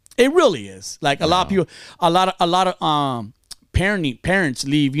station. It really is. Like a lot of people, a lot of parents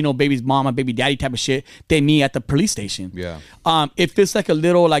leave, baby's mom and baby daddy type of shit. They meet at the police station. Yeah. If it's like a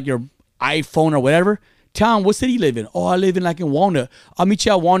little like your iPhone or whatever, tell them what city you live in. "Oh, I live in like in Walnut. I'll meet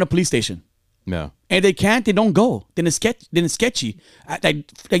you at Walnut police station." No. And they can't, they don't go. Then it's sketchy. I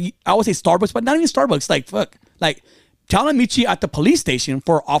always say Starbucks, but not even Starbucks. Like fuck. Like tell them meet you at the police station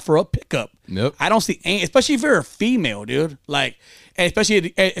for offer up pickup. Nope. I don't see any, especially if you're a female, dude. Like, and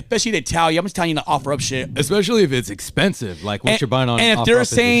especially they tell you, I'm just telling you to offer up shit. Especially if it's expensive, like what you're buying on. And if they're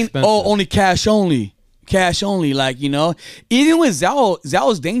saying, "Oh, only cash only," like, even with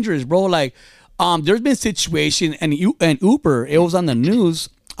Zao is dangerous, bro. Like, there's been situation and Uber, it was on the news.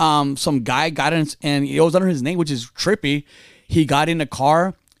 Some guy got in and it was under his name, which is trippy. He got in the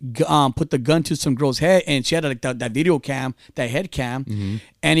car, put the gun to some girl's head, and she had like that video cam, that head cam,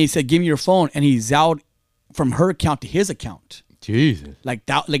 and he said, "Give me your phone," and he Zowed from her account to his account. Jesus. Like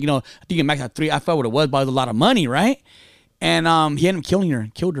that, like, I think it maxed out 3. I forgot what it was, but it was a lot of money, right? And he ended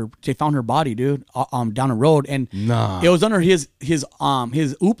up killed her. They found her body, dude, down the road, and it was under his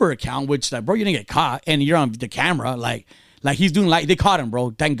Uber account, which, like, bro, you didn't get caught, and you're on the camera, like he's doing, like, they caught him,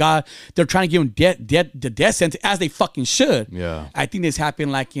 bro. Thank God. They're trying to give him the death sentence, as they fucking should. Yeah. I think this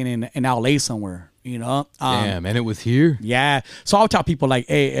happened like in LA somewhere, Damn, and it was here. Yeah. So I'll tell people, like,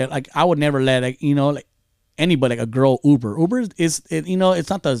 hey, like, I would never let, like, like anybody, like a girl, Uber. Uber is it's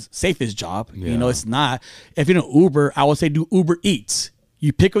not the safest job. Yeah. It's not. If you're an Uber, I would say do Uber Eats.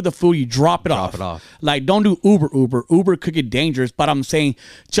 You pick up the food, you drop it off. Like, don't do Uber. Uber could get dangerous, but I'm saying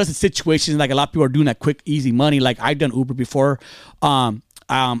just in situations like a lot of people are doing that quick, easy money. Like, I've done Uber before.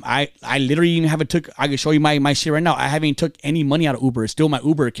 I literally even haven't took. I can show you my shit right now. I haven't took any money out of Uber. It's still my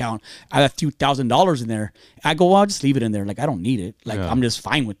Uber account. I have a few $1,000s in there. I go, well, I'll just leave it in there. Like, I don't need it. Like, I'm just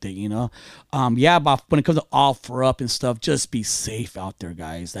fine with it. Yeah. But when it comes to offer up and stuff, just be safe out there,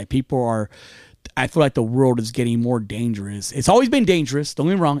 guys. Like, people are. I feel like the world is getting more dangerous. It's always been dangerous. Don't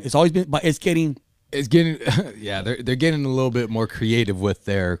get me wrong. It's always been, but it's getting. Yeah, they're getting a little bit more creative with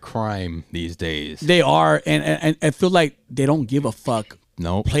their crime these days. They are, and I feel like they don't give a fuck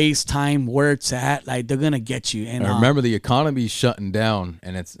Nope. place, time, where it's at. Like they're gonna get you. And I remember the economy's shutting down,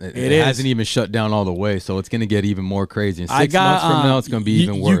 and it hasn't even shut down all the way, so it's gonna get even more crazy. In 6 months from now, it's gonna be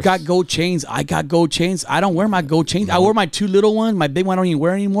even worse. You got gold chains. I got gold chains. I don't wear my gold chains. I wear my 2 little ones. My big one I don't even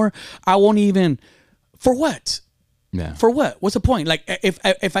wear anymore. I won't even. For what? Yeah. For what? What's the point? Like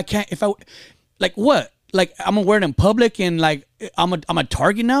if I can't, like what? Like I'm gonna wear it in public and like I'm a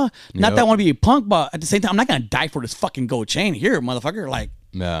target now. Not that I want to be a punk, but at the same time, I'm not gonna die for this fucking gold chain here, motherfucker. Like,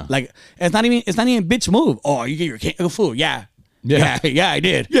 Yeah. Like it's not even bitch move. Oh, you get your food. Yeah, I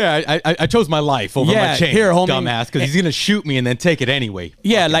did. Yeah, I chose my life over my chain, here, homie. dumbass, because he's gonna shoot me and then take it anyway.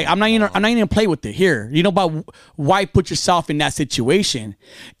 Yeah, like I'm not even gonna play with it here. You know, but why put yourself in that situation?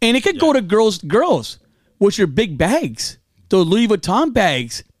 And it could go to girls with your big bags, the Louis Vuitton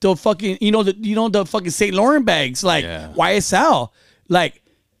bags, the fucking the fucking St. Laurent bags, like YSL, like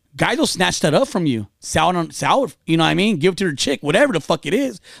guys will snatch that up from you, sell, you know what I mean? Give it to their chick, whatever the fuck it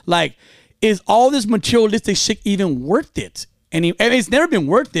is. Like, is all this materialistic shit even worth it? And it's never been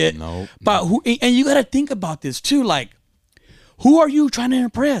worth it. No. But and you got to think about this too. Like, who are you trying to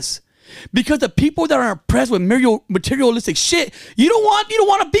impress? Because the people that are impressed with materialistic shit, you don't want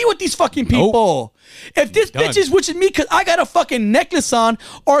to be with these fucking people. Nope. If this bitch is wishing me because I got a fucking necklace on,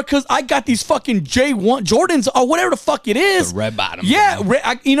 or because I got these fucking J1 Jordans or whatever the fuck it is, the red bottom. Yeah,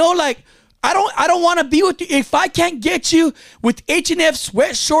 like. I don't want to be with you if I can't get you with H&F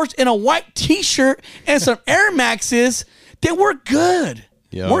sweat shorts and a white T-shirt and some Air Maxes. Then we're good.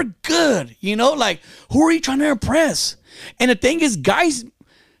 Yep. We're good. You know, like, who are you trying to impress? And the thing is, guys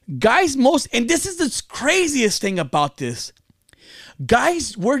most, and this is the craziest thing about this.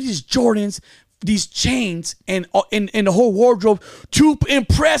 Guys wear these Jordans, these chains, and the whole wardrobe to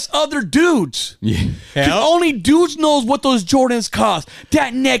impress other dudes. Yeah. Because only dudes knows what those Jordans cost.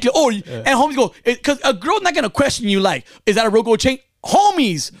 That necklace. And homies go, because a girl's not going to question you like, is that a real gold chain?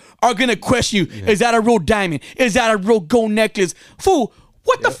 Homies are going to question you. Yeah. Is that a real diamond? Is that a real gold necklace? Fool,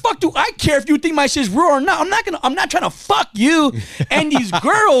 what the fuck do I care if you think my shit's real or not? I'm not trying to fuck you. And these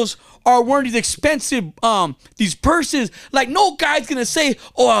girls are wearing these expensive these purses. Like, no guy's gonna say,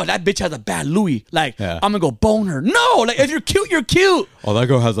 oh, that bitch has a bad Louis. Like, I'm gonna go bone her. No, like, if you're cute, you're cute. Oh, that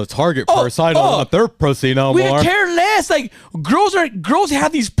girl has a Target purse. I don't want their pussy no more. We care less. Like, girls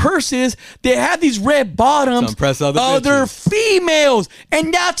have these purses. They have these red bottoms. To impress other females.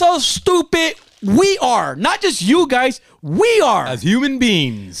 And that's how stupid we are. Not just you guys. We are. As human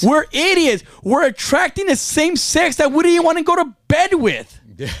beings. We're idiots. We're attracting the same sex that we didn't want to go to bed with.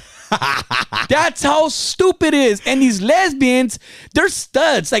 That's how stupid it is. And these lesbians, they're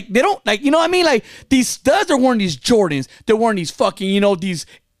studs. Like, they don't, like, you know what I mean? Like, these studs are wearing these Jordans. They're wearing these fucking, these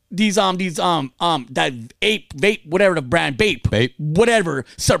that vape, whatever the brand, vape, whatever,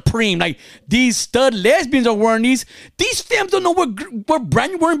 Supreme. Like, these stud lesbians are wearing these. These femmes don't know what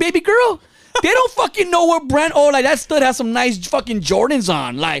brand you're wearing, baby girl. They don't fucking know what brand. Oh, like, that stud has some nice fucking Jordans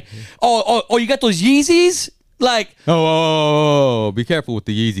on. Like, oh, you got those Yeezys? Like, oh, be careful with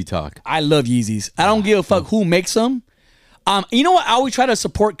the Yeezy talk. I love Yeezys. I don't give a fuck who makes them. You know what? I always try to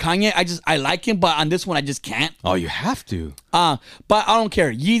support Kanye. I like him, but on this one, I just can't. Oh, you have to. But I don't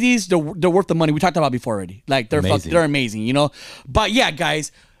care. Yeezys, they're worth the money. We talked about it before already. Like, they're amazing, But yeah,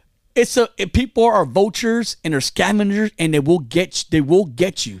 guys, people are vultures and they're scavengers, and they will get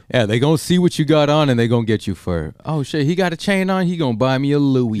you. Yeah, they gonna see what you got on, and they gonna get you for, oh shit, he got a chain on, he gonna buy me a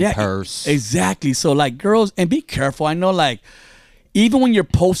Louis purse. Exactly. So, like, girls, and be careful. I know, like, even when you're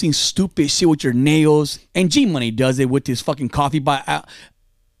posting stupid shit with your nails, and G Money does it with his fucking coffee, but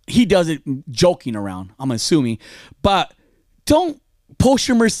he does it joking around, I'm assuming. But don't post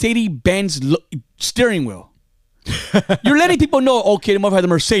your Mercedes-Benz steering wheel. You're letting people know, okay, they must have the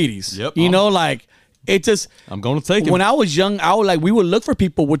Mercedes. Yep. Like, it just, I'm gonna take it. When I was young, we would look for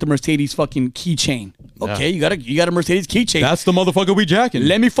people with the Mercedes fucking keychain. Okay, you got a Mercedes keychain. That's the motherfucker we jacking.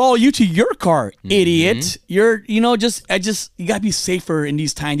 Let me follow you to your car, idiot. You're, you gotta be safer in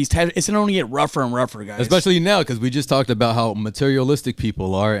these times. It's gonna only get rougher and rougher, guys. Especially now, because we just talked about how materialistic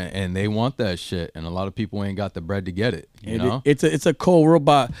people are, and they want that shit, and a lot of people ain't got the bread to get it. You know, it's a cold world.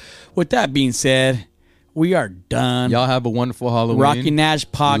 But with that being said, we are done. Y'all have a wonderful Halloween. Rocky Nash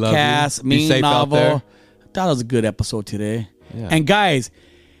podcast, Mean Novel. I thought it was a good episode today. Yeah. And guys,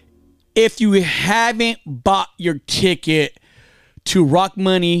 if you haven't bought your ticket to Rock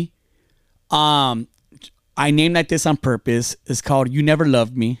Money, I named like this on purpose. It's called "You Never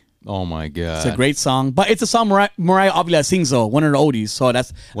Loved Me." Oh my god, it's a great song, but it's a song Mariah Avila sings, though, one of the oldies. So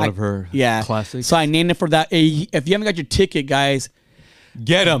that's one of her classics. So I named it for that. If you haven't got your ticket, guys,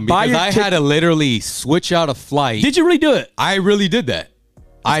 get them, because I had to literally switch out a flight. Did you really do it? I really did that.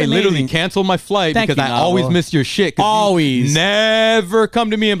 I literally canceled my flight because I always miss your shit. Always. Never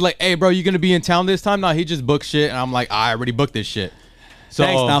come to me and be like, hey, bro, you going to be in town this time? No, he just booked shit. And I'm like, I already booked this shit. So,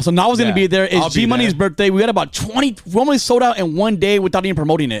 thanks now. So now I was going to be there. It's G Money's birthday. We had about 20. We almost sold out in one day without even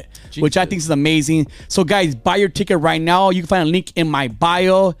promoting it, which I think is amazing. So guys, buy your ticket right now. You can find a link in my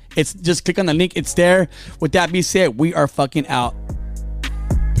bio. It's just click on the link. It's there. With that being said, we are fucking out.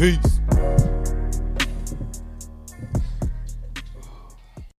 Peace.